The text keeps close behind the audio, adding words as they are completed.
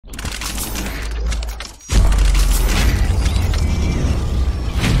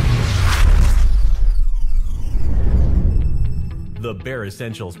Bear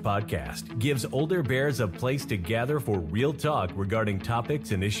Essentials podcast gives older bears a place to gather for real talk regarding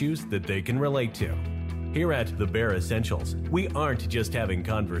topics and issues that they can relate to. Here at the Bear Essentials, we aren't just having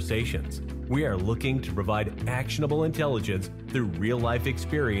conversations. We are looking to provide actionable intelligence through real-life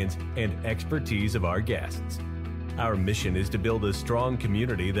experience and expertise of our guests. Our mission is to build a strong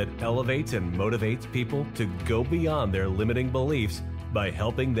community that elevates and motivates people to go beyond their limiting beliefs by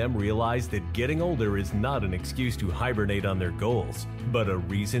helping them realize that getting older is not an excuse to hibernate on their goals, but a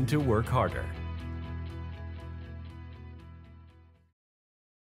reason to work harder.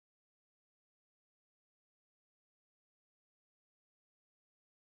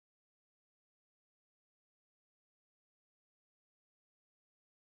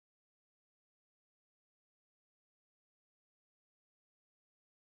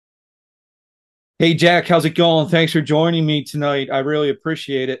 Hey, Jack, how's it going? Thanks for joining me tonight. I really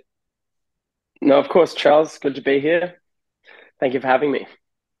appreciate it. No, of course, Charles. Good to be here. Thank you for having me.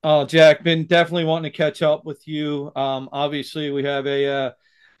 Oh, Jack, been definitely wanting to catch up with you. Obviously, we have a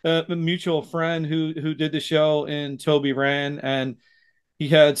mutual friend who did the show in Toby Rand, and he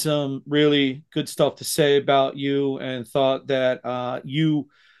had some really good stuff to say about you, and thought that you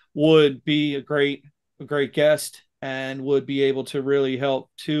would be a great guest and would be able to really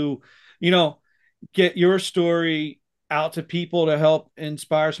help to, you know, get your story out to people to help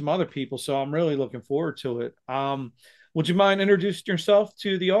inspire some other people. So I'm really looking forward to it. Would you mind introducing yourself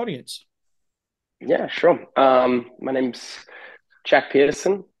to the audience? Yeah, sure. My name's Jack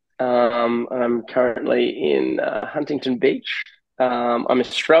Pearson. I'm currently in Huntington Beach. I'm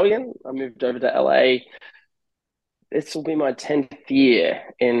Australian. I moved over to LA. This will be my 10th year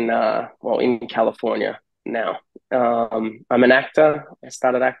in California now. I'm an actor. I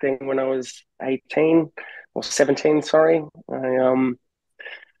started acting when I was 18 or 17, sorry.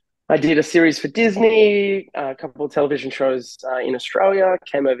 I did a series for Disney, a couple of television shows in Australia,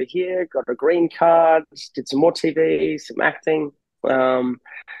 came over here, got a green card, did some more TV, some acting. Um,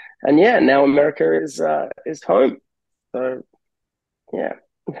 and yeah, now America is home. So yeah.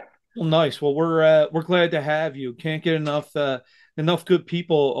 Well, nice. Well, we're glad to have you. Can't get enough good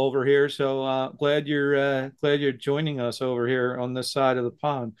people over here. So glad you're joining us over here on this side of the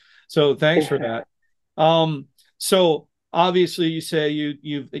pond. So thanks for that. So obviously you say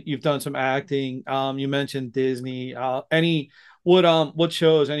you've done some acting. You mentioned Disney. What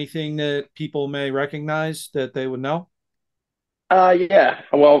shows, anything that people may recognize that they would know? Yeah.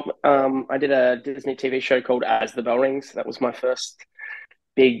 Well, I did a Disney TV show called As the Bell Rings. That was my first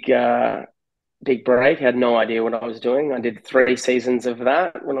big big break. I had no idea what I was doing. I did 3 seasons of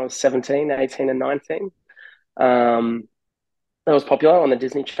that when I was 17, 18, and 19. Um, that was popular on the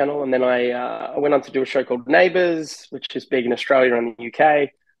Disney Channel. And then I went on to do a show called Neighbours, which is big in Australia and the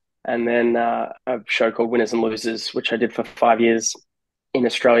UK. And then a show called Winners and Losers, which I did for 5 years in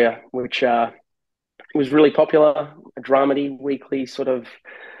Australia, which was really popular, a dramedy weekly sort of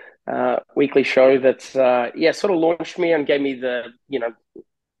weekly show that, yeah, sort of launched me and gave me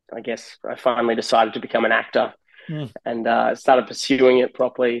I guess I finally decided to become an actor Hmm. and started pursuing it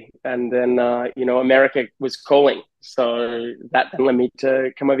properly. And then, America was calling. So that then led me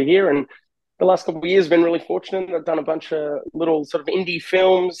to come over here. And the last couple of years, I've been really fortunate. I've done a bunch of little sort of indie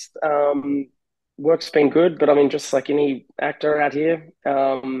films. Work's been good, but I mean, just like any actor out here,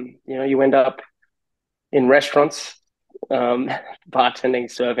 you end up in restaurants, um, bartending,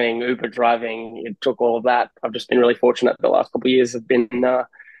 serving, Uber driving. It took all of that. I've just been really fortunate. The last couple of years have been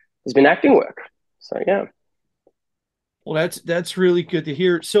has been acting work. So yeah. Well, that's really good to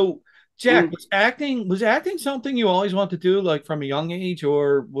hear. So, Jack, Mm. was acting something you always wanted to do, like from a young age,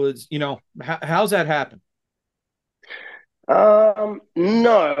 or was how's that happen? No,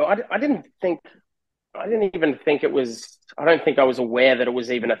 I didn't even think it was. I don't think I was aware that it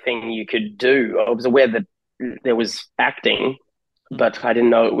was even a thing you could do. I was aware that there was acting, Hmm. but I didn't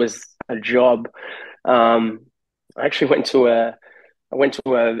know it was a job. Um, I actually I went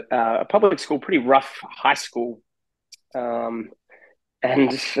to a public school, pretty rough high school, um, and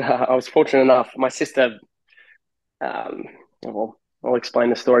I was fortunate enough. My sister, um, well, I'll explain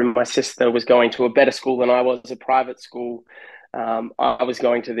the story. My sister was going to a better school than I was, a private school. I was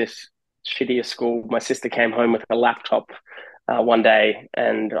going to this shittier school. My sister came home with a laptop one day,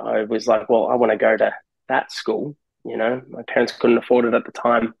 and I was like, "Well, I want to go to that school." My parents couldn't afford it at the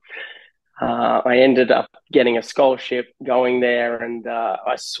time. I ended up getting a scholarship going there, and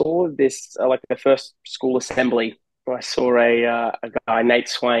I saw this like the first school assembly. I saw a guy, Nate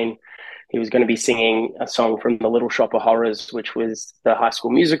Swain. He was going to be singing a song from The Little Shop of Horrors, which was the High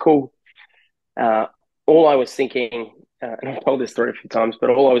School Musical. Uh, all I was thinking, and I've told this story a few times, but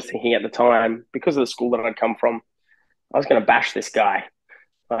all I was thinking at the time, because of the school that I'd come from, I was going to bash this guy,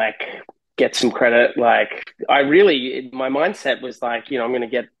 like get some credit. Like I really, my mindset was like, I'm going to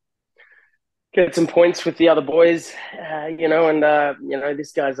get some points with the other boys, and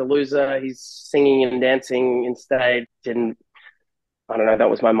this guy's a loser. He's singing and dancing instead. Didn't I don't know. That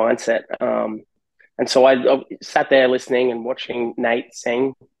was my mindset. And so I sat there listening and watching Nate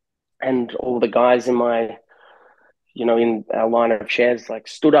sing, and all the guys in my, in our line of chairs, like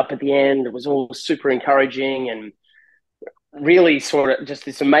stood up at the end. It was all super encouraging and really sort of just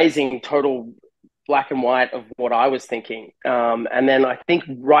this amazing total black and white of what I was thinking. And then I think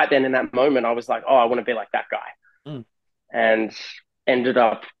right then in that moment, I was like, oh, I want to be like that guy. Mm. And ended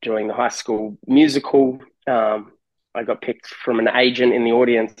up doing the high school musical. I got picked from an agent in the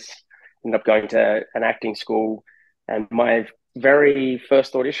audience, ended up going to an acting school. And my very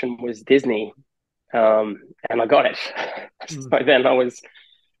first audition was Disney. And I got it. Mm. So then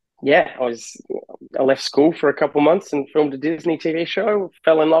I left school for a couple months and filmed a Disney TV show,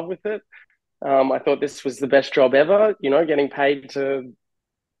 fell in love with it. I thought this was the best job ever, getting paid to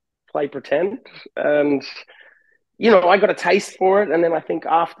play pretend. And, I got a taste for it. And then I think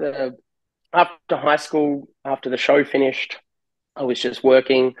after high school, after the show finished, I was just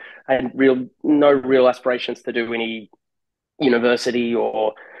working. I had no real aspirations to do any university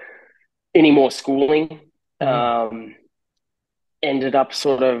or any more schooling. Mm. Ended up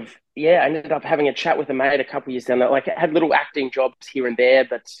having a chat with a mate a couple of years down there. Like I had little acting jobs here and there,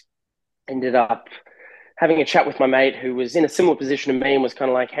 but ended up having a chat with my mate who was in a similar position to me and was kind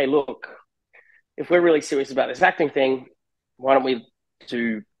of like, hey, look, if we're really serious about this acting thing, why don't we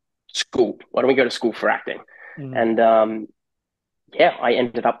do school? Why don't we go to school for acting? Mm. And I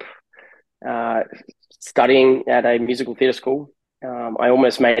ended up studying at a musical theatre school. I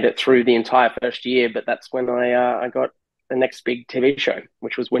almost made it through the entire first year, but that's when I got the next big TV show,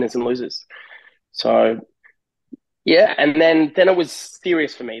 which was Winners and Losers. So yeah, and then it was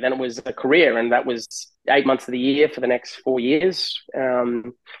serious for me. Then it was a career, and that was 8 months of the year for the next 4 years.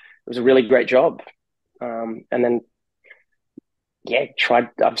 It was a really great job, and then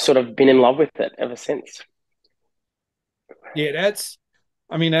I've sort of been in love with it ever since. Yeah,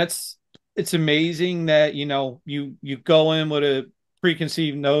 it's amazing that you go in with a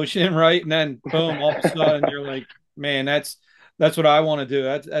preconceived notion, right? And then boom, all of a sudden you're like, man, that's what I want to do.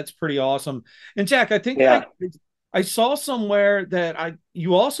 That's pretty awesome. And Jack, I think Yeah. I saw somewhere that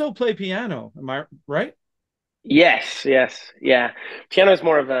you also play piano. Am I right? Yes, yeah. Piano's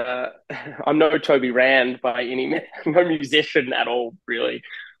more of I'm no Toby Rand by no musician at all, really.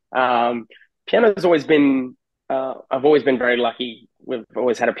 Piano's always been, I've always been very lucky. We've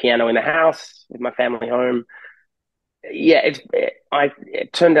always had a piano in the house with my family home. Yeah,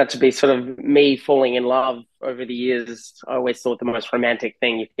 it turned out to be sort of me falling in love over the years. I always thought the most romantic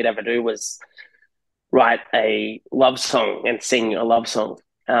thing you could ever do was write a love song and sing a love song.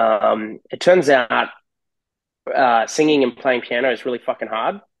 It turns out singing and playing piano is really fucking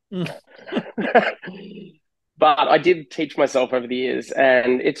hard. Mm. But I did teach myself over the years,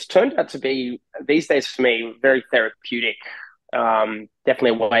 and it's turned out to be, these days for me, very therapeutic. Definitely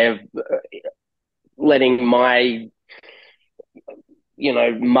a way of letting my,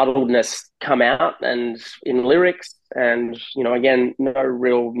 muddledness come out and in lyrics. And, again, no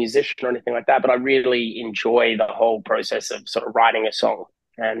real musician or anything like that, but I really enjoy the whole process of sort of writing a song.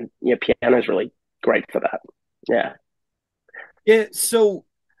 And piano is really great for that. Yeah. Yeah. So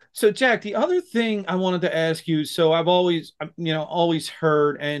Jack, the other thing I wanted to ask you, so I've always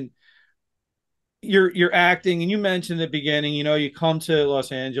heard, and you're acting, and you mentioned at the beginning, you come to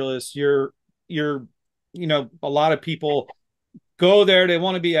Los Angeles, you're a lot of people go there, they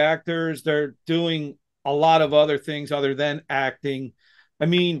want to be actors, they're doing a lot of other things other than acting. I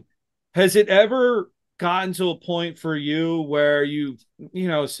mean, has it ever gotten to a point for you where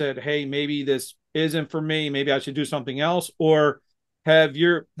said, hey, maybe this isn't for me, maybe I should do something else? Or has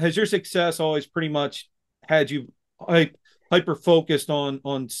your success always pretty much had you like hyper focused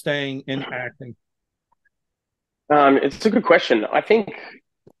on staying in acting? It's a good question. I think,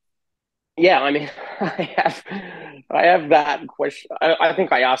 yeah, I mean, I have that question. I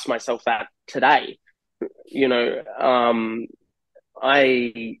think I asked myself that today. You know,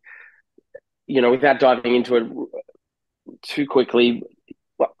 I, without diving into it too quickly,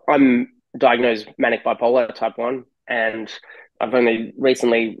 I'm diagnosed manic bipolar type 1, and I've only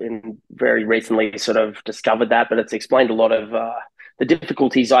very recently sort of discovered that, but it's explained a lot of the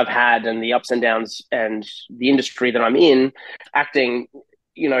difficulties I've had and the ups and downs and the industry that I'm in. Acting,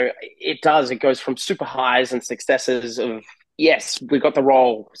 it goes from super highs and successes of, yes, we got the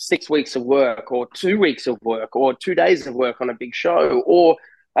role, 6 weeks of work or 2 weeks of work or 2 days of work on a big show or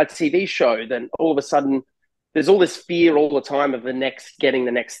a TV show. Then all of a sudden there's all this fear all the time of getting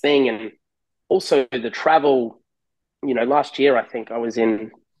the next thing. And also the travel, last year, I think I was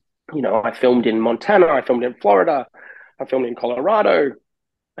I filmed in Montana, I filmed in Florida, I filmed in Colorado,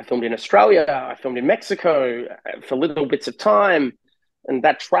 I filmed in Australia, I filmed in Mexico for little bits of time. And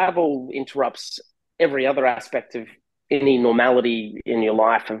that travel interrupts every other aspect of any normality in your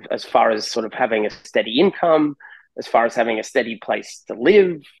life, as far as sort of having a steady income, as far as having a steady place to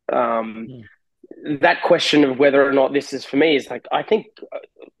live. That question of whether or not this is for me is like, I think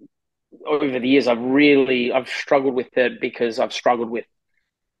over the years, I've struggled with it, because I've struggled with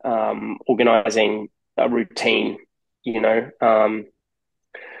organizing a routine.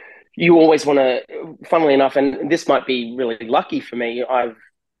 You always want to, funnily enough, and this might be really lucky for me,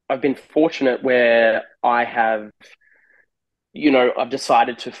 I've been fortunate where I have, I've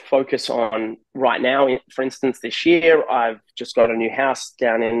decided to focus on right now. For instance, this year, I've just got a new house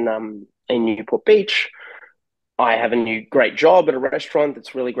down in Newport Beach. I have a new great job at a restaurant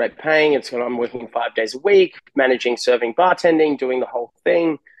that's really great paying. I'm working 5 days a week, managing, serving, bartending, doing the whole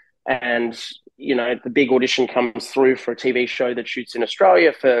thing. And, the big audition comes through for a TV show that shoots in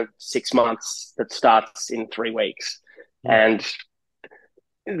Australia for 6 months that starts in 3 weeks. And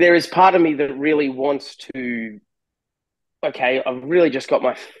there is part of me that really wants to, okay, I've really just got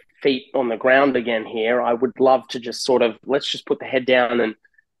my feet on the ground again here. I would love to just sort of, let's just put the head down and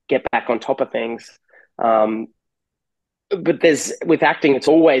get back on top of things. But with acting, it's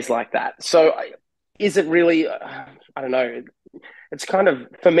always like that. So is it really, I don't know. It's kind of,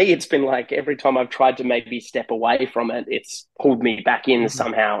 for me, it's been like every time I've tried to maybe step away from it, it's pulled me back in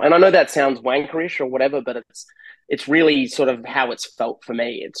somehow. And I know that sounds wankerish or whatever, but it's really sort of how it's felt for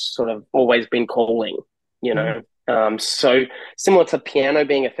me. It's sort of always been calling, So similar to piano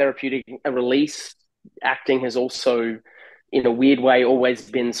being a release, acting has also, in a weird way, always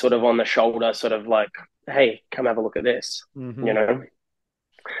been sort of on the shoulder, sort of like, hey, come have a look at this,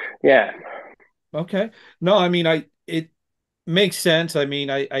 Yeah. Okay. No, I mean, it makes sense. I mean,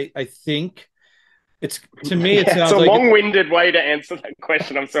 I think to me, it sounds it's a like long-winded way to answer that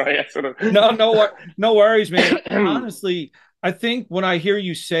question. I'm sorry. I sort of no worries, man. Honestly, I think when I hear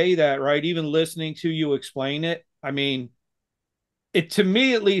you say that, right, even listening to you explain it, I mean, to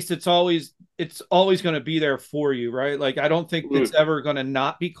me at least, it's always going to be there for you, right? Like, I don't think it's ever going to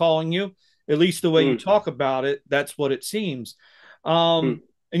not be calling you. At least the way you talk about it, that's what it seems.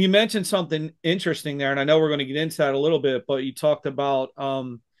 And you mentioned something interesting there, and I know we're going to get into that a little bit, but you talked about,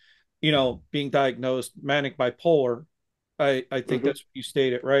 being diagnosed manic bipolar. I think that's what you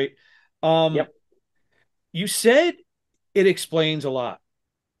stated, right? Yep. You said it explains a lot.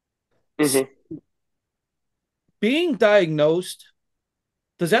 Being diagnosed,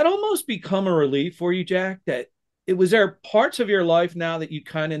 does that almost become a relief for you, Jack? Was there parts of your life now that you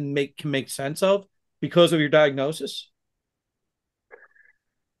kind of can make sense of because of your diagnosis?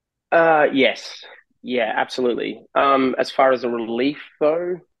 Yes. Yeah, absolutely. As far as a relief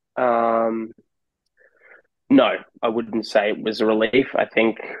though, no, I wouldn't say it was a relief. I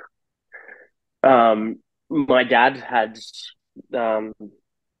think, my dad had,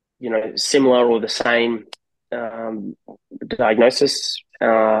 similar or the same, diagnosis,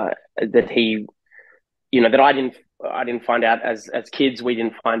 that he, that I didn't find out as kids. We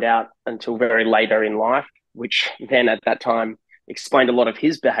didn't find out until very later in life, which then at that time explained a lot of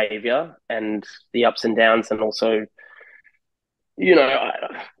his behavior and the ups and downs, and also,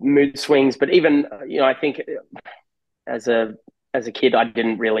 mood swings. But even, I think as a kid, I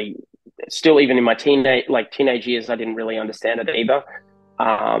didn't really, still even in my teenage years, I didn't really understand it either.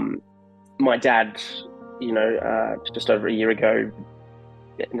 My dad, just over a year ago,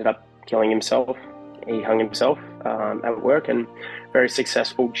 ended up killing himself. He hung himself at work, and very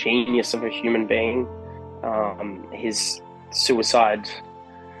successful genius of a human being. His suicide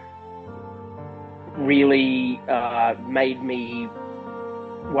really made me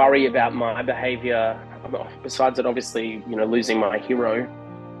worry about my behavior. Besides it, obviously, losing my hero,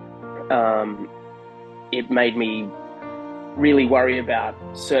 it made me really worry about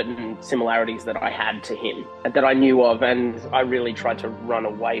certain similarities that I had to him, that I knew of, and I really tried to run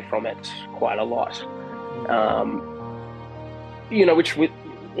away from it quite a lot. Which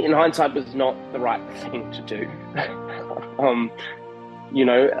in hindsight was not the right thing to do.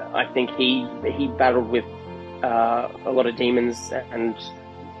 I think he battled with a lot of demons, and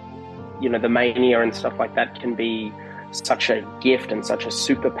the mania and stuff like that can be such a gift and such a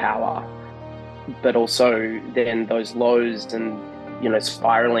superpower, but also then those lows and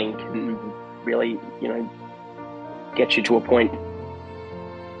spiraling can really get you to a point,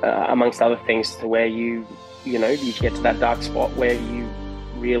 amongst other things, to where you get to that dark spot where you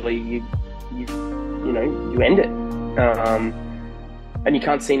really you end it. And you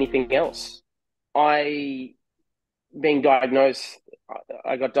can't see anything else. I being diagnosed,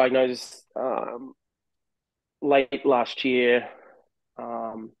 I got diagnosed late last year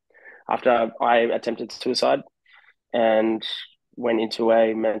after I attempted suicide and went into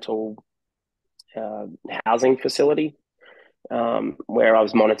a mental housing facility where I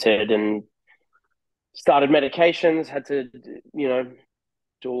was monitored and started medications, had to,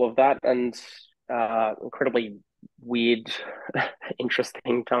 do all of that, and incredibly weird,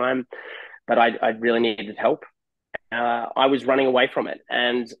 interesting time. But I really needed help. I was running away from it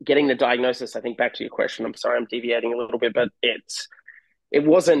and getting the diagnosis. I think back to your question. I'm sorry, I'm deviating a little bit, but it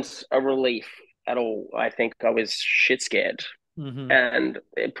wasn't a relief at all. I think I was shit scared, and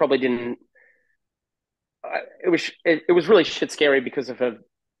it probably didn't. It was really shit scary because of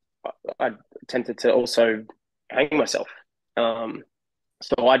I attempted to also hang myself.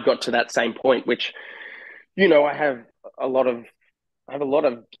 So I'd got to that same point, which I have a lot of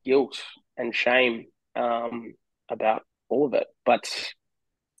guilt and shame about all of it. But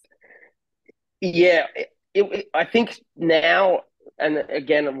yeah, I think now, and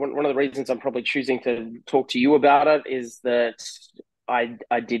again, one of the reasons I'm probably choosing to talk to you about it is that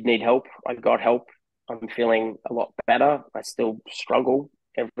I did need help. I got help. I'm feeling a lot better. I still struggle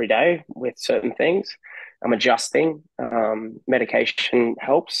every day with certain things. I'm adjusting. Medication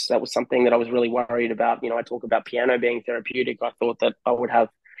helps. That was something that I was really worried about. I talk about piano being therapeutic. I thought that I would have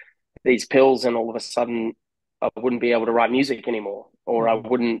these pills and all of a sudden I wouldn't be able to write music anymore, or I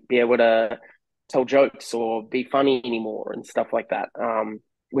wouldn't be able to tell jokes or be funny anymore and stuff like that,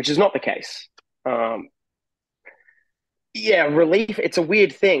 which is not the case. Yeah, relief. It's a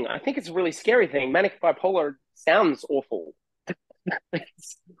weird thing. I think it's a really scary thing. Manic bipolar sounds awful.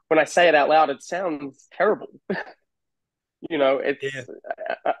 When I say it out loud, it sounds terrible. It's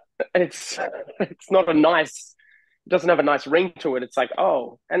it's not a nice. It doesn't have a nice ring to it. It's like,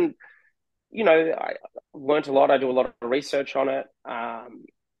 oh, and I learned a lot. I do a lot of research on it,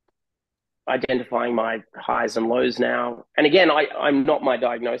 identifying my highs and lows now. And again, I'm not my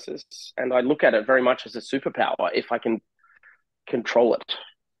diagnosis, and I look at it very much as a superpower if I can control it.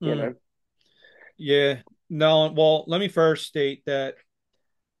 Yeah. No. Well, let me first state that.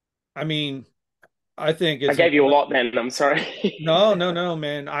 I mean, I think I gave you a lot then. I'm sorry. No,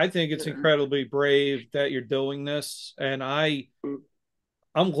 man. I think it's incredibly brave that you're doing this. And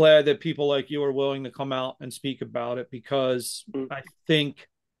I'm glad that people like you are willing to come out and speak about it, because I think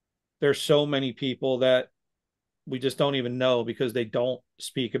there's so many people that we just don't even know because they don't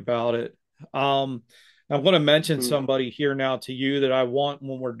speak about it. I'm going to mention somebody here now to you that I want,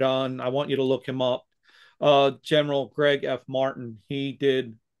 when we're done, I want you to look him up. General Greg F. Martin. He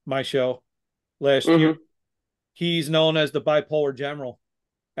did my show last year. He's known as the bipolar general,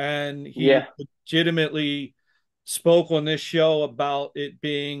 and he legitimately spoke on this show about it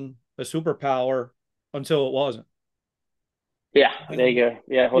being a superpower until it wasn't. Yeah, there you go.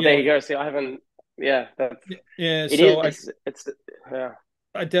 Yeah, well, there you go. See, I haven't. Yeah, that's. Yeah, it so is. It's. Yeah.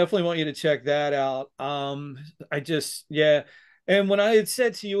 I definitely want you to check that out. And when I had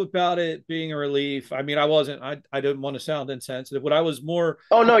said to you about it being a relief, I mean, I didn't want to sound insensitive. What I was more.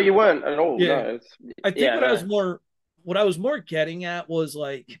 Oh no, you weren't at all. Yeah, no, I think what I was more getting at was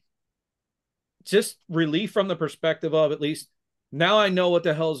like just relief from the perspective of, at least now I know what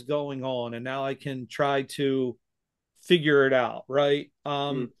the hell's going on, and now I can try to figure it out. Right.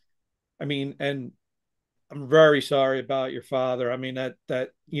 I mean, and I'm very sorry about your father. I mean, that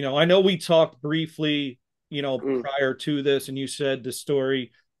I know we talked briefly, prior to this, and you said the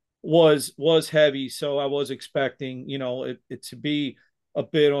story was heavy. So I was expecting, it to be a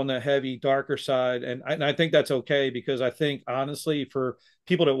bit on the heavy, darker side. And I think that's okay, because I think, honestly, for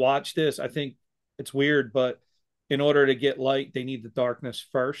people that watch this, I think it's weird, but in order to get light, they need the darkness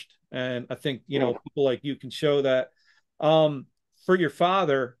first. And I think, people like you can show that. For your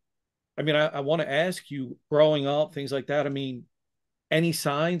father, I mean, I want to ask you, growing up, things like that. I mean, any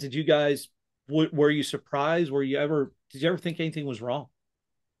signs? Did you guys, were you surprised? Did you ever think anything was wrong?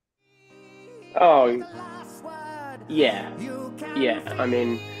 Oh, yeah. Yeah. I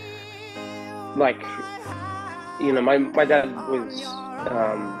mean, like, my dad was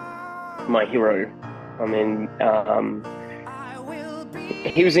my hero. I mean,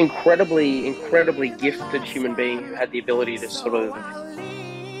 he was incredibly, incredibly gifted human being who had the ability to sort of,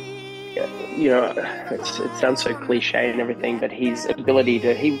 it sounds so cliche and everything, but his ability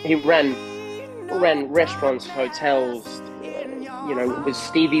to, he ran restaurants, hotels, was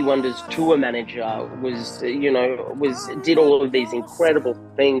Stevie Wonder's tour manager, did all of these incredible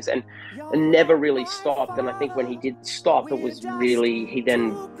things and never really stopped. And I think when he did stop, it was really, he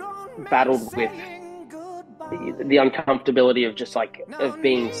then battled with the uncomfortability of just like of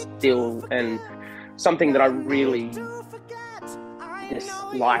being still, and something that I really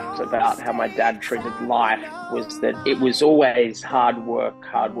disliked about how my dad treated life was that it was always hard work,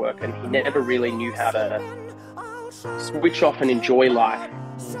 and he never really knew how to switch off and enjoy life.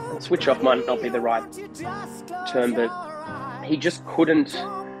 And switch off might not be the right term, but he just couldn't,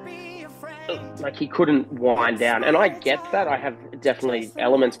 like, he couldn't wind down. And I get that. I have definitely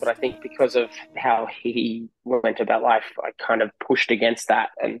elements, but I think because of how he went about life, I kind of pushed against that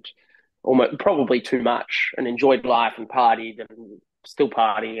and almost probably too much, and enjoyed life and partied and still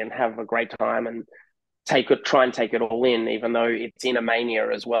party and have a great time and try and take it all in, even though it's in a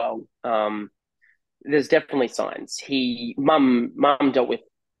mania as well. There's definitely signs. Mum dealt with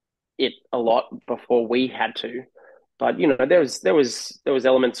it a lot before we had to, but there was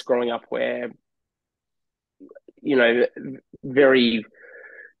elements growing up where, very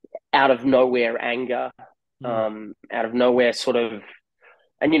out of nowhere anger, out of nowhere sort of,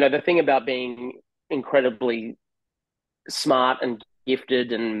 and the thing about being incredibly smart and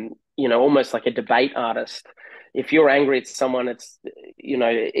gifted and almost like a debate artist, if you're angry at someone, it's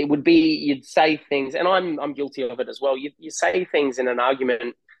it would be, you'd say things, and I'm guilty of it as well. You say things in an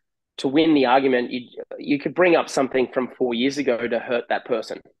argument to win the argument. You could bring up something from 4 years ago to hurt that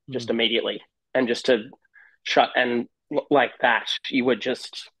person just immediately, and just to shut, and like that you were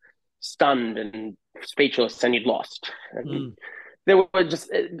just stunned and speechless, and you'd lost. And there were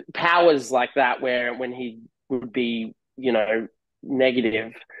just powers like that where when he would be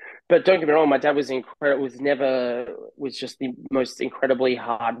negative. But don't get me wrong, my dad was incredible. Was just the most incredibly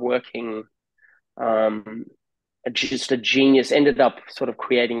hardworking, just a genius. Ended up sort of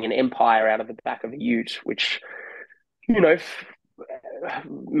creating an empire out of the back of a ute, which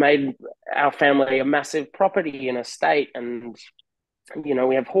made our family a massive property and estate. And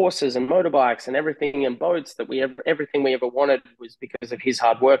we have horses and motorbikes and everything, and boats, that everything we ever wanted was because of his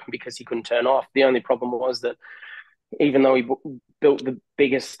hard work and because he couldn't turn off. The only problem was that even though he built the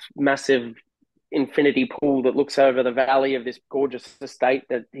biggest massive infinity pool that looks over the valley of this gorgeous estate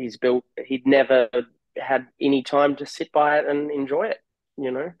that he's built, he'd never had any time to sit by it and enjoy it.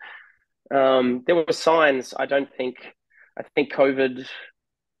 There were signs. I think COVID,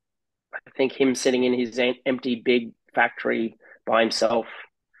 I think him sitting in his empty big factory by himself,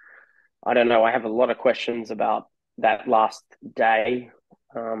 I don't know. I have a lot of questions about that last day.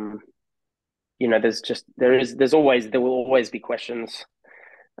 There will always be questions.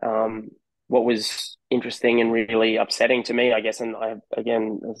 What was interesting and really upsetting to me, I guess, and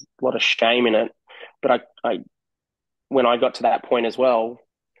there's a lot of shame in it, but when I got to that point as well,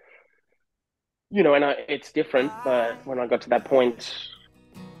 it's different, but when I got to that point,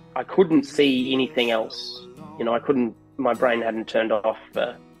 I couldn't see anything else. My brain hadn't turned off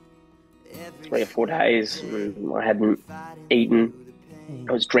for 3 or 4 days. I hadn't eaten.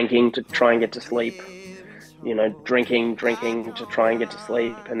 I was drinking to try and get to sleep, drinking to try and get to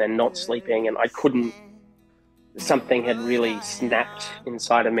sleep, and then not sleeping. And something had really snapped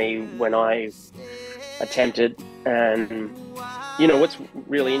inside of me when I attempted. And, what's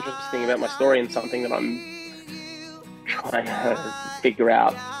really interesting about my story, and something that I'm trying to figure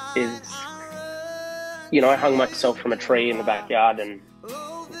out, is, I hung myself from a tree in the backyard and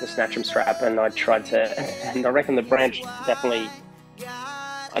the snatch'em strap, and I tried to, and I reckon the branch definitely,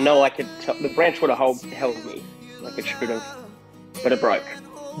 I know I could tell, the branch would have held me like it should have, but it broke.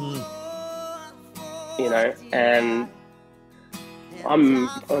 And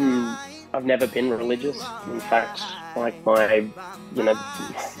I've never been religious. In fact, like part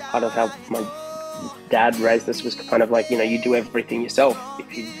of how my dad raised us was kind of like, you do everything yourself.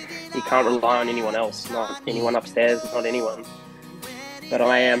 If you can't rely on anyone else, not anyone upstairs, not anyone. But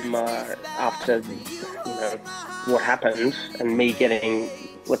I am, after, what happened and me getting,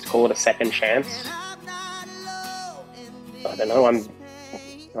 let's call it a second chance. I don't know.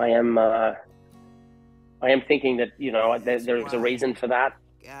 I am thinking that, there is a reason for that.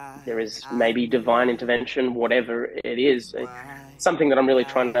 There is maybe divine intervention, whatever it is. It's something that I'm really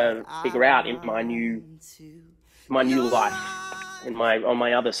trying to figure out in my new life, on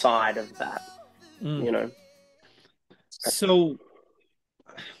my other side of that,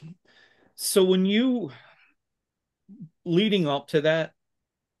 So when you, leading up to that,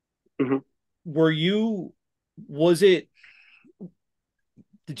 was it,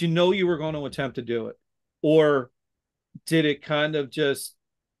 did you know you were going to attempt to do it? Or did it kind of just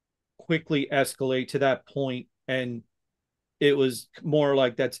quickly escalate to that point and it was more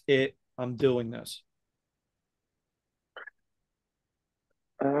like, that's it, I'm doing this?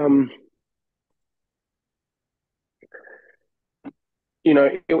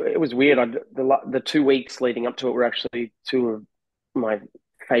 it was weird. The 2 weeks leading up to it were actually two of my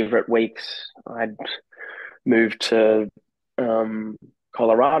favorite weeks. I'd moved to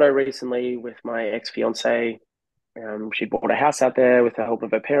Colorado recently with my ex-fiance. She bought a house out there with the help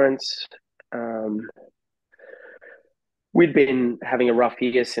of her parents. Um, we'd been having a rough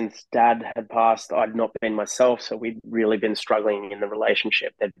year since dad had passed. I'd not been myself, so we'd really been struggling in the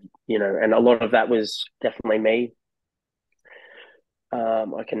relationship. And a lot of that was definitely me.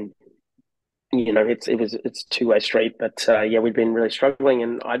 I can, it's two-way street, but yeah, we'd been really struggling,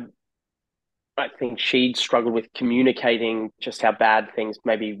 and I think she'd struggled with communicating just how bad things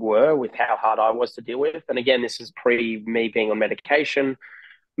maybe were with how hard I was to deal with. And again, this is pre me being on medication,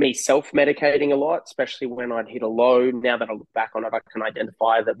 me self-medicating a lot, especially when I'd hit a low. Now that I look back on it, I can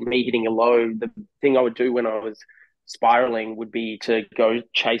identify that me hitting a low, the thing I would do when I was spiraling would be to go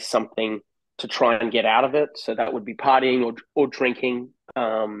chase something to try and get out of it. So that would be partying or drinking,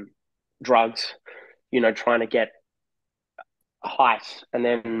 drugs, trying to get height, and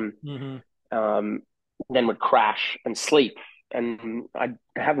then would crash and sleep. And I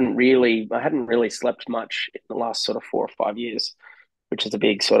hadn't really slept much in the last sort of 4 or 5 years, which is a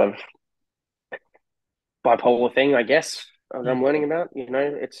big sort of bipolar thing, I guess, that I'm learning about.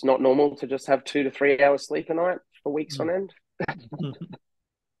 It's not normal to just have 2 to 3 hours sleep a night for weeks on end.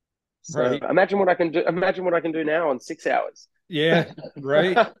 So Right. imagine what I can do. Imagine what I can do now on 6 hours. Yeah.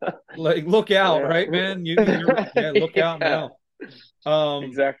 Right. Like, look out, right, man? Look out now.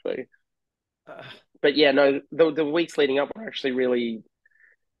 Exactly. But yeah, no, the weeks leading up were actually really,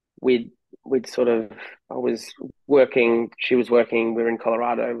 we'd sort of, I was working, she was working, we were in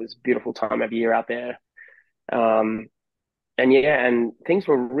Colorado. It was a beautiful time of year out there. And yeah, and things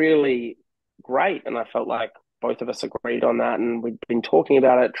were really great. And I felt like both of us agreed on that. And we'd been talking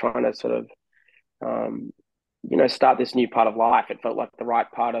about it, trying to sort of, start this new part of life. It felt like the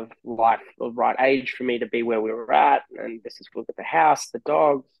right part of life, the right age for me to be where we were at. And this is, look at the house, the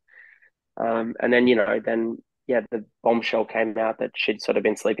dogs. And then, yeah, the bombshell came out that she'd sort of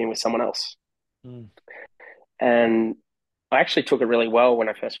been sleeping with someone else. And I actually took it really well when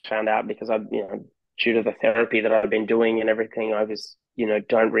I first found out, because due to the therapy that I've been doing and everything, I was,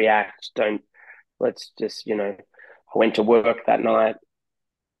 don't react, let's just, I went to work that night.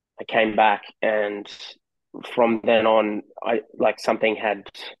 I came back, and from then on, I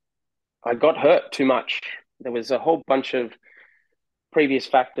got hurt too much. There was a whole bunch of previous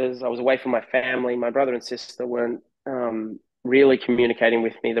factors. I was away from my family. My brother and sister weren't really communicating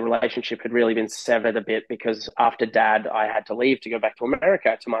with me. The relationship had really been severed a bit, because after dad, I had to leave to go back to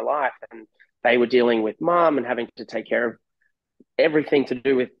America, to my life. And they were dealing with mom and having to take care of everything to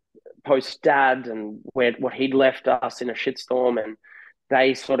do with post dad and what he'd left us in a shitstorm. And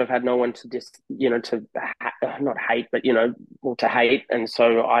they sort of had no one to not hate, but, to hate. And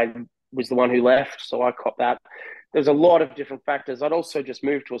so I was the one who left. So I copped that. There's a lot of different factors. I'd also just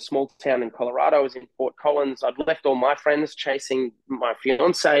moved to a small town in Colorado. I was in Fort Collins. I'd left all my friends chasing my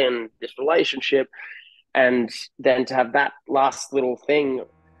fiance and this relationship. And then to have that last little thing,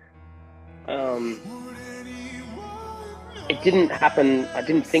 it didn't happen. I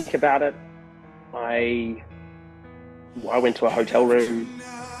didn't think about it. I went to a hotel room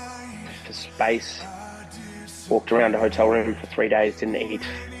for space, walked around a hotel room for 3 days, didn't eat,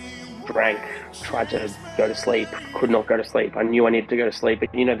 drank, tried to go to sleep, could not go to sleep. I knew I needed to go to sleep,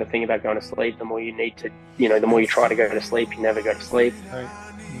 but the thing about going to sleep, the more you need to, the more you try to go to sleep, you never go to sleep. Right.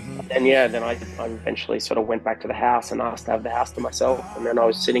 And yeah, then I eventually sort of went back to the house and asked to have the house to myself. And then I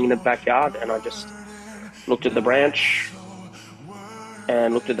was sitting in the backyard, and I just looked at the branch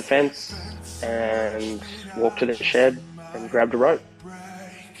and looked at the fence and walked to the shed and grabbed a rope.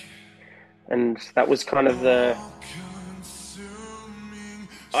 And that was kind of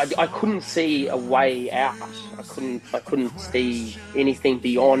I couldn't see a way out. I couldn't see anything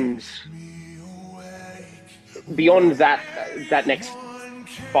beyond that next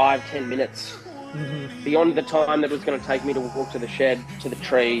 5-10 minutes. Beyond the time that it was going to take me to walk to the shed, to the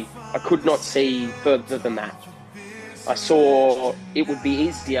tree, I could not see further than that. I saw it would be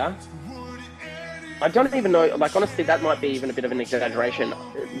easier. I don't even know, honestly, that might be even a bit of an exaggeration.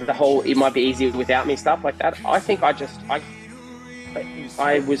 It might be easier without me, stuff like that. I think I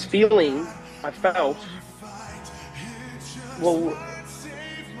felt, well,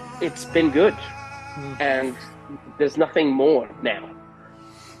 it's been good. And there's nothing more now.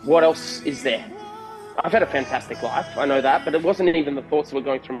 What else is there? I've had a fantastic life, I know that, but it wasn't even the thoughts that were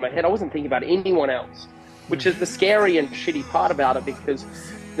going through my head. I wasn't thinking about anyone else, which is the scary and shitty part about it, because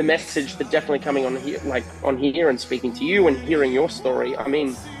the message that definitely coming on here and speaking to you and hearing your story, I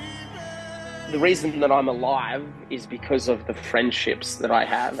mean, the reason that I'm alive is because of the friendships that I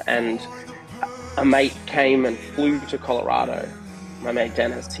have. And a mate came and flew to Colorado. My mate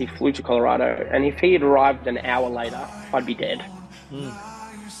Dennis, he flew to Colorado, and if he had arrived an hour later, I'd be dead.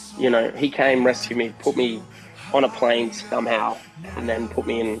 You know, he came, rescued me, put me on a plane somehow, and then put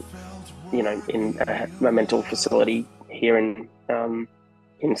me in, you know, in a mental facility here in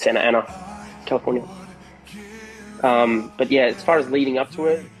Santa Ana, California. But yeah, as far as leading up to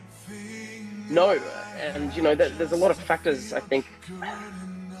it, no. And, you know, there's a lot of factors. I think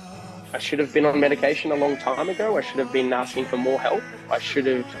I should have been on medication a long time ago. I should have been asking for more help.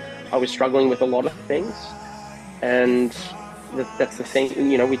 I was struggling with a lot of things. And that's the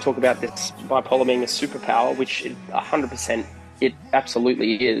thing. You know, we talk about this bipolar being a superpower, which 100% it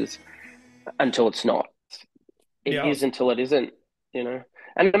absolutely is, until it's not. It is until it isn't, you know.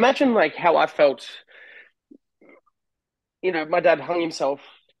 And imagine like how I felt. You know, my dad hung himself,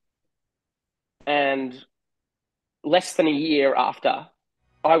 and less than a year after,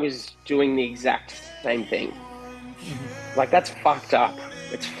 I was doing the exact same thing. Like, that's fucked up.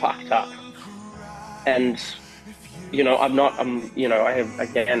 It's fucked up. And, you know, you know, I have,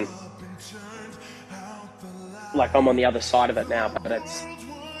 again, like, I'm on the other side of it now, but it's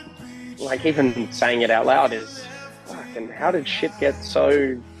like, even saying it out loud is, fucking, how did shit get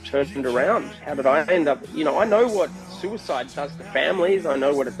so turned around? How did I end up, you know, I know what suicide does to families. I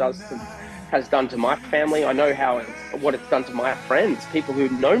know what it has done to my family. I know what it's done to my friends, people who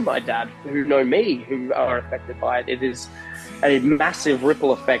know my dad, who know me, who are affected by it. It is a massive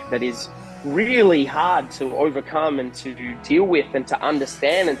ripple effect that is really hard to overcome and to deal with and to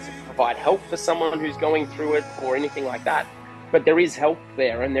understand and to provide help for someone who's going through it or anything like that. But there is help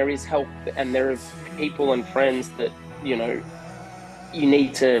there, and there is help, and there are people and friends that, you know, you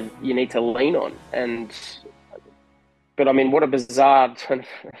need to lean on. But I mean, what a bizarre turn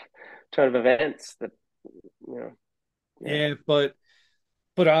of events that, you know. Yeah, but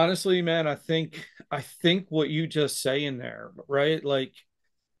honestly, man, I think what you just say in there, right? Like,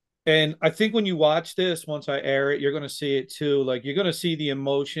 and I think when you watch this, once I air it, you're going to see it too. Like, you're going to see the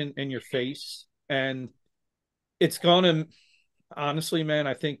emotion in your face, and it's going to, honestly, man,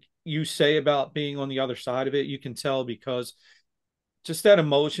 I think you say about being on the other side of it, you can tell, because just that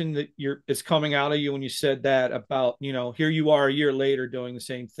emotion that is coming out of you when you said that about, you know, here you are a year later doing the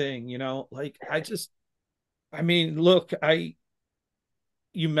same thing, you know, like, I mean, look,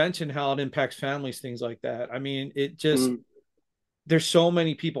 you mentioned how it impacts families, things like that. I mean, it just, there's so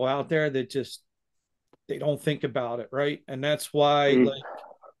many people out there that just, they don't think about it. Right. And that's why, like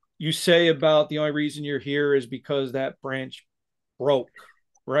you say about the only reason you're here is because that branch broke.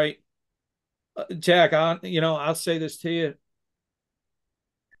 Right. Jack, I'll say this to you.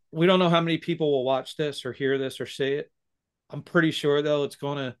 We don't know how many people will watch this or hear this or see it. I'm pretty sure though it's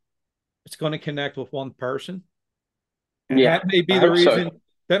gonna connect with one person, and that may be the reason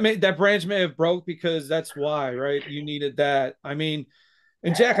that branch may have broke, because that's why, right? You needed that. I mean,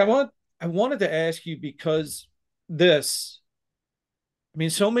 and Jack, I wanted to ask you, because I mean,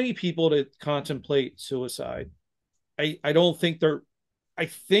 so many people that contemplate suicide, I don't think I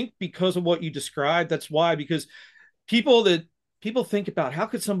think because of what you described, that's why, because people think about, how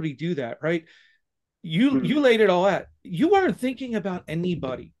could somebody do that, right? You laid it all out. You weren't thinking about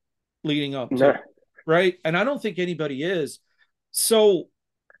anybody leading up to it, right? And I don't think anybody is. So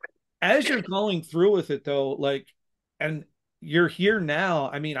as you're going through with it though, like, and you're here now,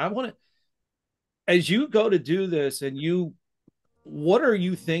 I mean, I want to, as you go to do this, and what are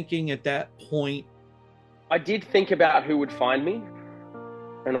you thinking at that point? I did think about who would find me,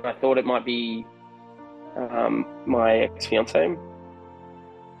 and I thought it might be my ex-fiance.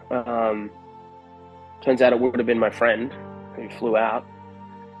 Turns out it would have been my friend who flew out.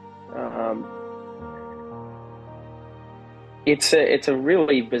 It's a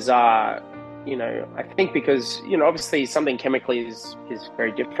really bizarre, you know, I think, because, you know, obviously something chemically is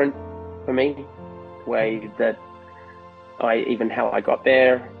very different for me, the way that how I got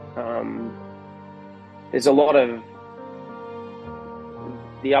there. There's a lot of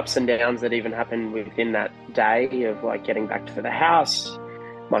the ups and downs that even happened within that day of, like, getting back to the house,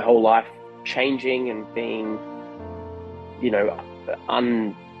 my whole life changing and being, you know,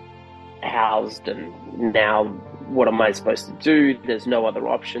 unhoused, and now what am I supposed to do? There's no other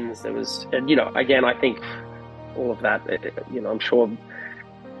options. There was, and, you know, again, I think all of that, you know, I'm sure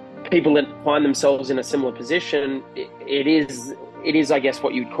people that find themselves in a similar position, it is, I guess,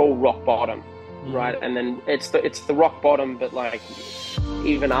 what you'd call rock bottom, right? And then it's the rock bottom, but, like,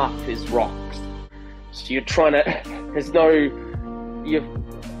 even up is rocks. So you're trying to,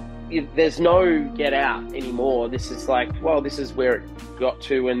 there's no get out anymore. This is like, well, this is where it got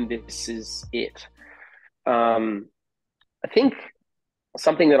to, and this is it. I think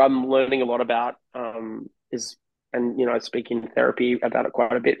something that I'm learning a lot about is, and I speak in therapy about it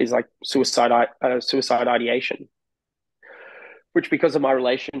quite a bit, is like suicide ideation, which, because of my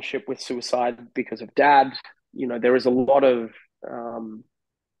relationship with suicide, because of dad, there is a lot of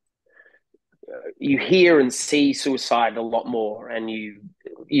you hear and see suicide a lot more, and you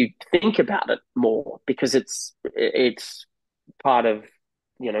think about it more because it's part of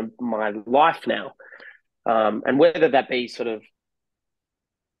my life now, and whether that be sort of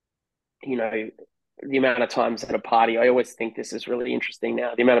the amount of times at a party. I always think this is really interesting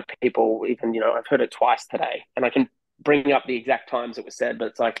now, the amount of people, even I've heard it twice today, and I can bring up the exact times it was said, but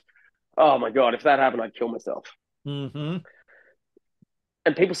it's like, oh my god, if that happened, I'd kill myself. Mm-hmm.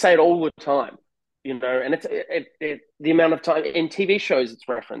 And people say it all the time, and the amount of time in TV shows it's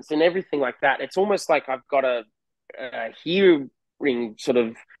referenced and everything like that. It's almost like I've got a hearing sort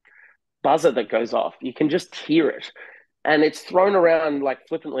of buzzer that goes off. You can just hear it, and it's thrown around like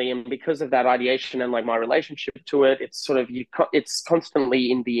flippantly. And because of that ideation and like my relationship to it, it's sort of it's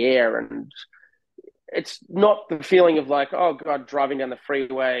constantly in the air, and it's not the feeling of like, oh god, driving down the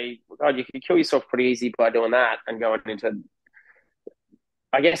freeway, god, you could kill yourself pretty easy by doing that and going into.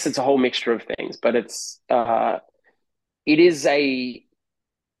 I guess it's a whole mixture of things, but it is a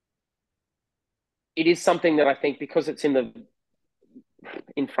it is something that I think, because it's in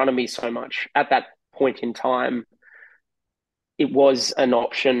front of me so much at that point in time, it was an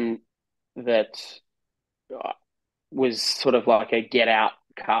option that was sort of like a get out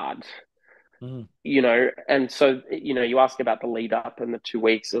card, Mm. And so you ask about the lead up and the 2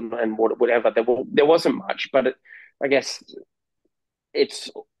 weeks and whatever. There wasn't much, but I guess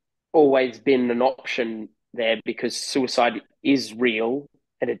it's always been an option there because suicide is real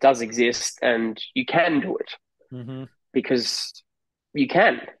and it does exist, and you can do it Mm-hmm. because you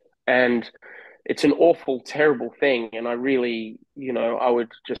can. And it's an awful, terrible thing. And I really, I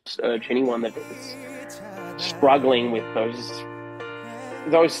would just urge anyone that is struggling with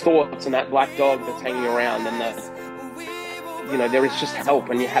those thoughts and that black dog that's hanging around, and that, there is just help,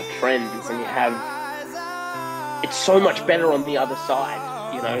 and you have friends, and it's so much better on the other side.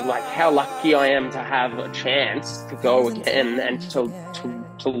 Like how lucky I am to have a chance to go again and to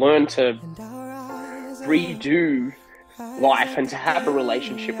learn to redo life and to have a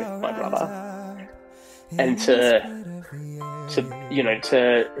relationship with my brother, and to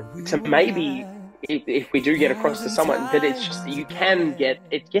maybe, if we do get across to someone, that it's just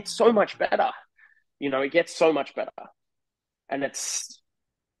it gets so much better. It gets so much better, and I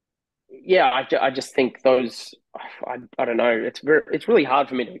just think those. I don't know. It's really hard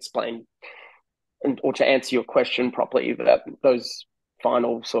for me to explain or to answer your question properly. That those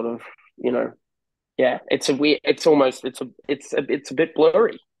final sort of, yeah, it's a weird. It's almost it's a bit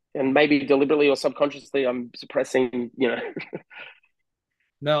blurry, and maybe deliberately or subconsciously, I'm suppressing.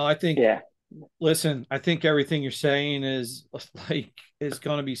 No, I think, Yeah. listen, I think everything you're saying is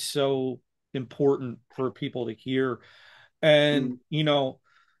going to be so important for people to hear. And, Mm.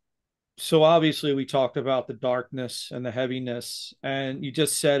 so obviously we talked about the darkness and the heaviness, and you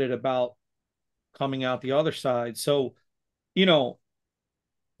just said it about coming out the other side. So, you know,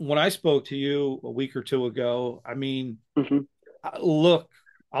 when I spoke to you a week or two ago, I mean, Mm-hmm. look,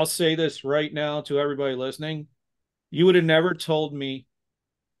 I'll say this right now to everybody listening. You would have never told me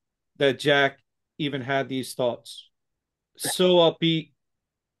that Jack even had these thoughts. So upbeat,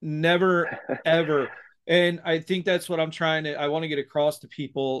 never, ever. And I think that's what I want to get across to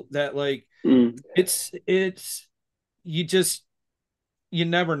people, that like, Mm. it's, you just, you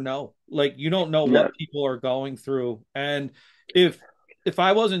never know. Like, you don't know No. what people are going through. And if, if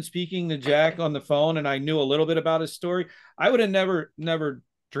I wasn't speaking to Jack on the phone and I knew a little bit about his story, I would have never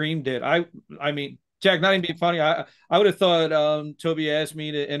dreamed it. I mean, Jack, not even being funny, I would have thought Toby asked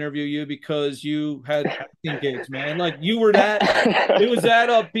me to interview you because you had acting gigs, man. Like, you were that, it was that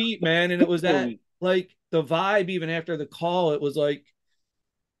upbeat, man, and it was that, like, the vibe. Even after the call, it was like,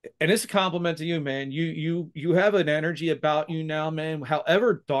 and it's a compliment to you, man. You have an energy about you now, man.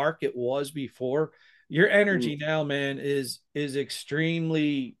 However dark it was before, your Mm. energy now, man, is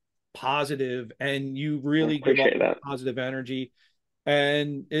extremely positive, and you I really give off appreciate that. positive energy,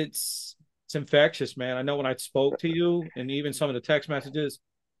 and it's infectious, man. I know when I spoke to you, and even some of the text messages.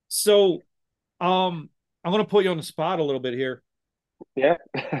 So, I'm gonna put you on the spot a little bit here. Yeah.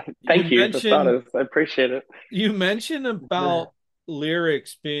 You Thank you for mentioned starters. I appreciate it. you mentioned about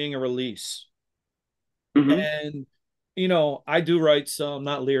lyrics being a release. Mm-hmm. And I do write some,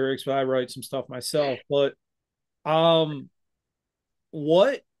 not lyrics, but I write some stuff myself. But um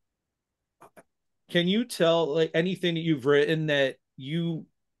what can you tell like anything that you've written that you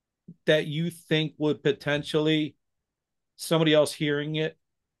think would potentially somebody else hearing it,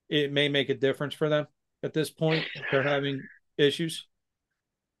 it may make a difference for them at this point if they're having issues?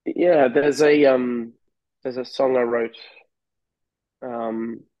 Yeah, there's a song I wrote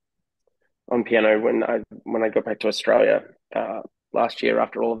um on piano when I got back to Australia last year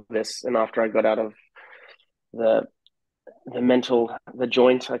after all of this, and after I got out of the the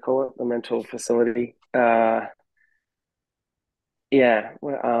joint, I call it, the mental facility. Yeah,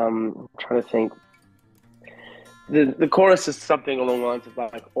 I'm trying to think. The chorus is something along the lines of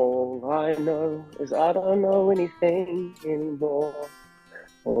like, all I know is I don't know anything anymore.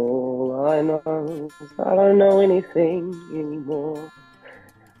 All I know is I don't know anything anymore.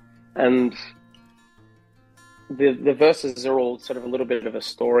 And the verses are all sort of a little bit of a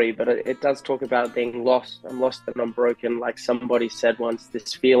story, but it does talk about being lost. I'm lost and I'm broken. Like somebody said once,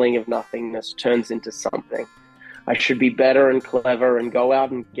 this feeling of nothingness turns into something. I should be better and clever and go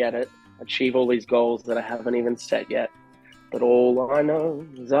out and get it, achieve all these goals that I haven't even set yet. But all I know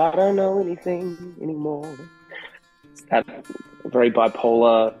is I don't know anything anymore. It's that very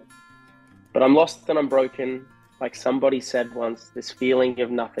bipolar, but I'm lost and I'm broken. Like somebody said once, this feeling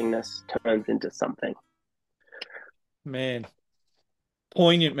of nothingness turns into something. Man,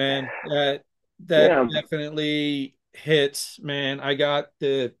 poignant, man. That Yeah. definitely hits, man. I got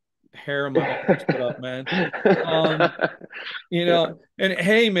the hair on my arms put up, man. Um, you Yeah. know, and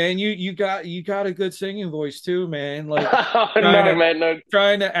hey, man, you got a good singing voice too, man. Like Oh, trying no, to man, no.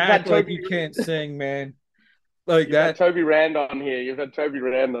 trying to You've act had like Toby. you can't sing, man. Like You've had that. Toby Rand on here. You've had Toby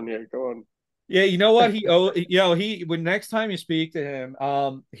Rand on here. Go on. Yeah, you know what? He when next time you speak to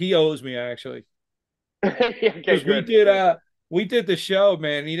him, he owes me actually. Yeah, okay, Because good, good. we did the show,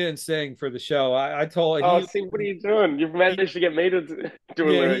 man. He didn't sing for the show. I told Oh, see, what are you doing? You've he managed to get me to do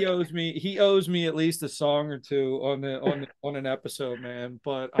a yeah, lyric. he owes me at least a song or two on an episode, man.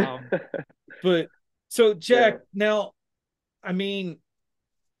 But so Yeah. Jack, now I mean,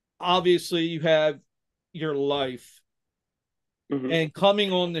 obviously you have your life Hmm. and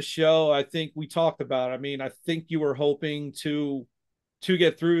coming on the show, I think we talked about, I mean, I think you were hoping to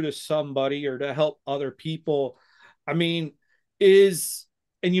get through to somebody or to help other people. I mean, is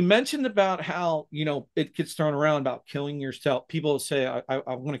and you mentioned about how it gets thrown around about killing yourself. People say I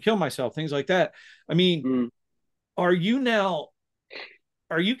want to kill myself, things like that. I mean, Mm. are you now?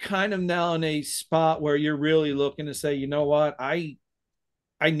 Are you kind of now in a spot where you're really looking to say, you know what, I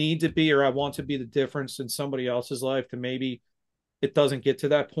need to be or I want to be the difference in somebody else's life to maybe it doesn't get to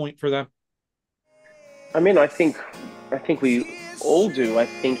that point for them? I mean, I think we all do. I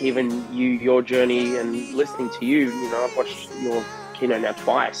think even your journey and listening to you, I've watched your keynote now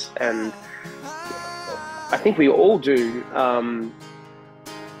twice, and I think we all do.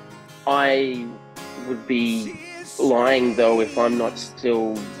 I would be lying though if I'm not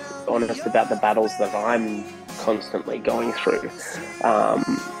still honest about the battles that I'm constantly going through. Um,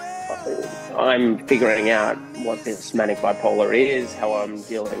 I'm figuring out what this manic bipolar is, how I'm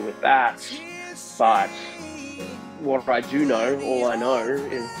dealing with that. But what I do know, all I know,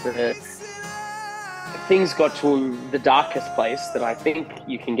 is that things got to the darkest place that I think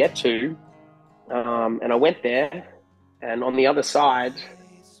you can get to. And I went there, and on the other side,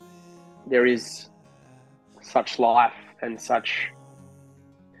 there is such life and such,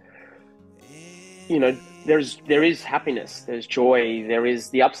 there is happiness, there's joy, there is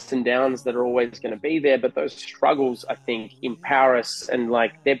the ups and downs that are always going to be there, but those struggles, I think, empower us, and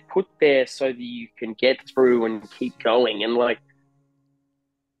like they're put there so that you can get through and keep going. And like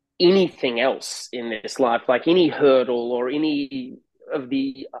anything else in this life, like any hurdle or any of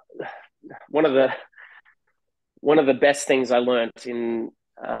the one of the one of the best things I learned in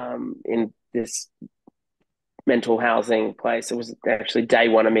this mental housing place, it was actually day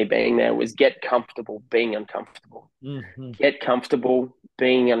one of me being there, was get comfortable being uncomfortable. Mm-hmm. Get comfortable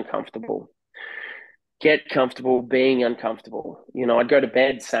being uncomfortable. Get comfortable being uncomfortable. I'd go to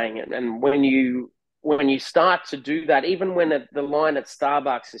bed saying it. And when you start to do that, even when the line at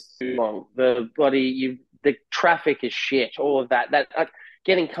Starbucks is too long, the traffic is shit, all of that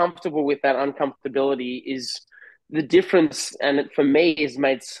getting comfortable with that uncomfortability is the difference. And it, for me, has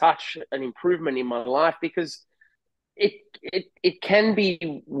made such an improvement in my life, because it can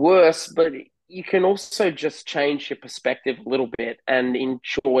be worse, but you can also just change your perspective a little bit and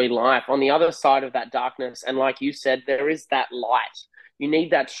enjoy life on the other side of that darkness. And like you said, there is that light. You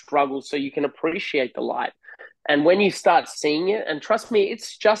need that struggle so you can appreciate the light. And when you start seeing it, and trust me,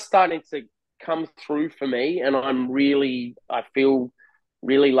 it's just starting to come through for me, and I feel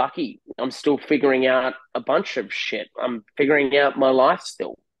really lucky. I'm still figuring out a bunch of shit. I'm figuring out my life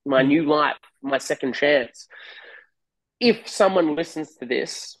still. my new life, my second chance. If someone listens to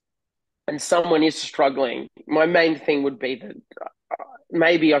this and someone is struggling, my main thing would be that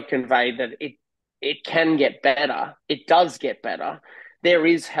maybe I've conveyed that it can get better. It does get better. There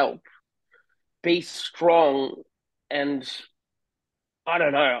is help. Be strong. And I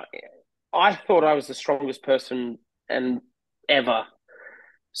don't know. I thought I was the strongest person and ever.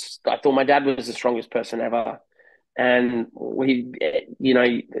 I thought my dad was the strongest person ever. And we,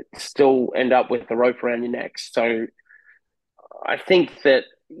 still end up with the rope around your neck. So I think that,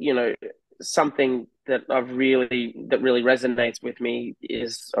 something that that really resonates with me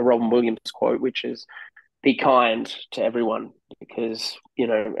is a Robin Williams quote, which is be kind to everyone because,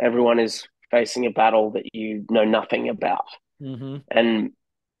 everyone is facing a battle that you know nothing about. Mm-hmm. And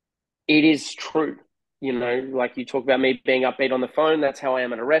it is true. Like you talk about me being upbeat on the phone. That's how I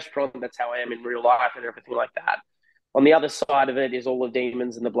am at a restaurant. That's how I am in real life and everything like that. On the other side of it is all the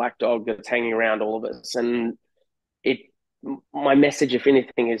demons and the black dog that's hanging around all of us. And it, my message, if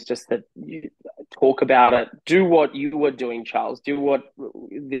anything, is just that you talk about it. Do what you were doing, Charles. Do what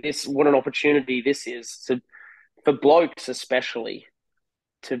an opportunity this is for blokes, especially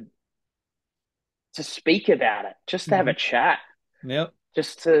to speak about it, just to have Mm-hmm. a chat, Yep.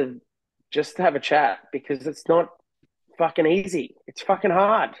 just to have a chat because it's not fucking easy. It's fucking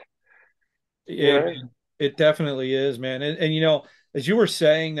hard, you It know. it definitely is, man. And as you were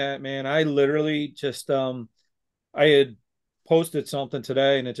saying that, man, I literally just I had posted something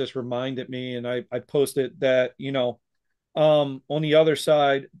today and it just reminded me, and I posted that, on the other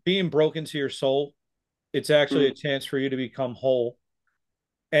side, being broken to your soul, it's actually a Mm, chance for you to become whole.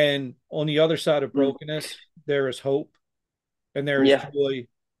 And on the other side of mm, brokenness, there is hope and there is yeah, joy.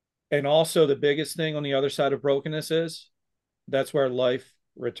 And also the biggest thing on the other side of brokenness is that's where life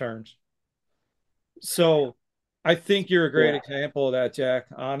returns. So I think you're a great yeah. example of that, Jack.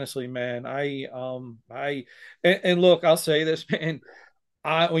 Honestly, man. And look, I'll say this, man.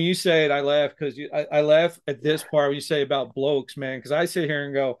 When you say it, I laugh because I laugh at this part when you say about blokes, man. Because I sit here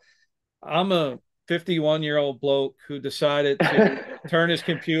and go, I'm a 51-year-old bloke who decided to turn his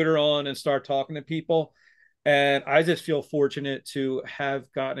computer on and start talking to people. And I just feel fortunate to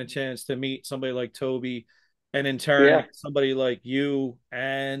have gotten a chance to meet somebody like Toby and in turn Yeah, meet somebody like you.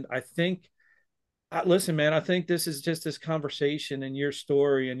 And I think, listen, man, I think this is just this conversation and your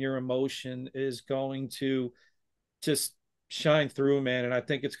story and your emotion is going to just shine through, man. And I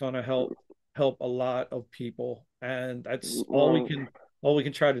think it's going to help a lot of people. And that's well, all we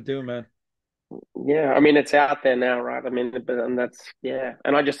can try to do, man. yeah. I mean, it's out there now, right? I mean, but and that's yeah.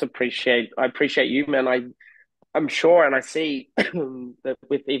 And I appreciate you, man. I'm sure, and I see that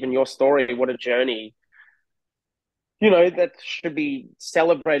with even your story, what a journey, that should be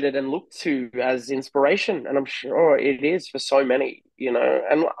celebrated and looked to as inspiration. And I'm sure it is for so many, and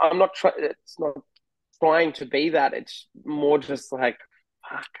I'm not trying, it's not trying to be that. It's more just like,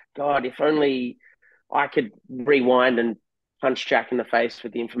 fuck, God, if only I could rewind and punch Jack in the face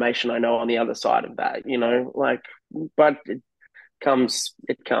with the information I know on the other side of that, like, but it comes.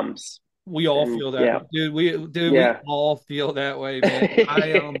 We all And feel that, yeah, dude, we yeah. all feel that way,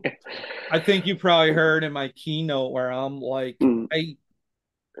 man. I think you probably heard in my keynote where I'm like, Mm, I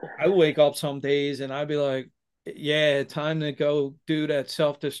I wake up some days and I'd be like, yeah, time to go do that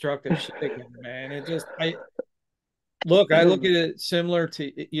self-destructive shit again, man. I look at it similar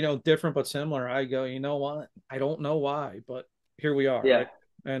to, different but similar. I go, you know what? I don't know why, but here we are, yeah, right?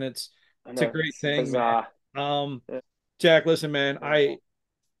 And I it's a know. great It's thing, man. bizarre. Um, Yeah. Jack, listen, man, I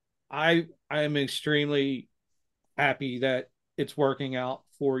am extremely happy that it's working out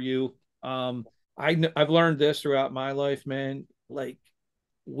for you. I've learned this throughout my life, man. Like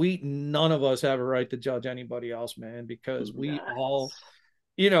we none of us have a right to judge anybody else, man, because we all,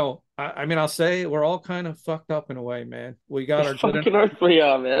 I mean, I'll say we're all kind of fucked up in a way, man. Fucking oath we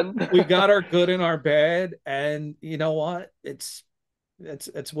are, man. We got our good and our bad, and you know what? It's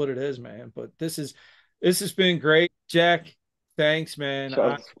what it is, man. But this has been great, Jack. Thanks, man.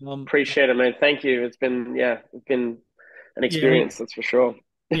 So appreciate it, man. Thank you. It's been an Yeah, experience, that's for sure.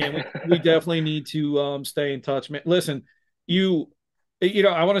 we definitely need to stay in touch, man. Listen, you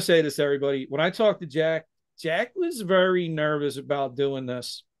I want to say this to everybody. When I talked to Jack, Jack was very nervous about doing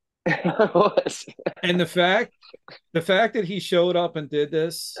this. And the fact that he showed up and did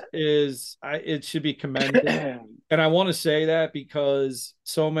this it should be commended. And I want to say that because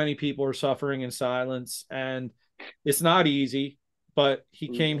so many people are suffering in silence and it's not easy, but he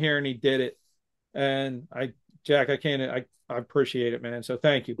came here and he did it. And Jack, I appreciate it, man. So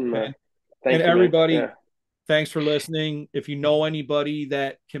thank you. No, And thank you, man. everybody, Yeah. thanks for listening. If you know anybody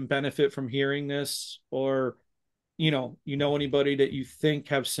that can benefit from hearing this or, anybody that you think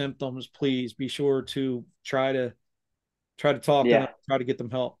have symptoms, please be sure to try to talk to them, Yeah. try to get them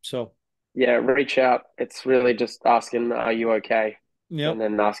help. So, Yeah. Reach out. It's really just asking, are you okay? And yep.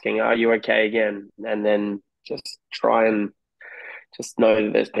 then asking, are you okay again? And then just try and just know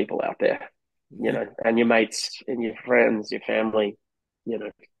that there's people out there, and your mates and your friends, your family,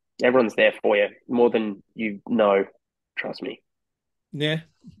 everyone's there for you more than you know. Trust me. Yeah.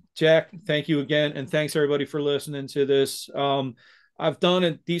 Jack, thank you again. And thanks everybody for listening to this. I've done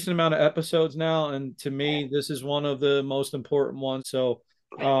a decent amount of episodes now, and to me, this is one of the most important ones. So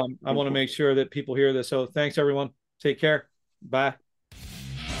I want to make sure that people hear this. So thanks everyone. Take care. Bye.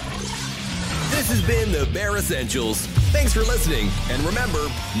 This has been the Bear Essentials. Thanks for listening. And remember,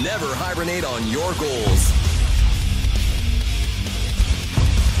 never hibernate on your goals.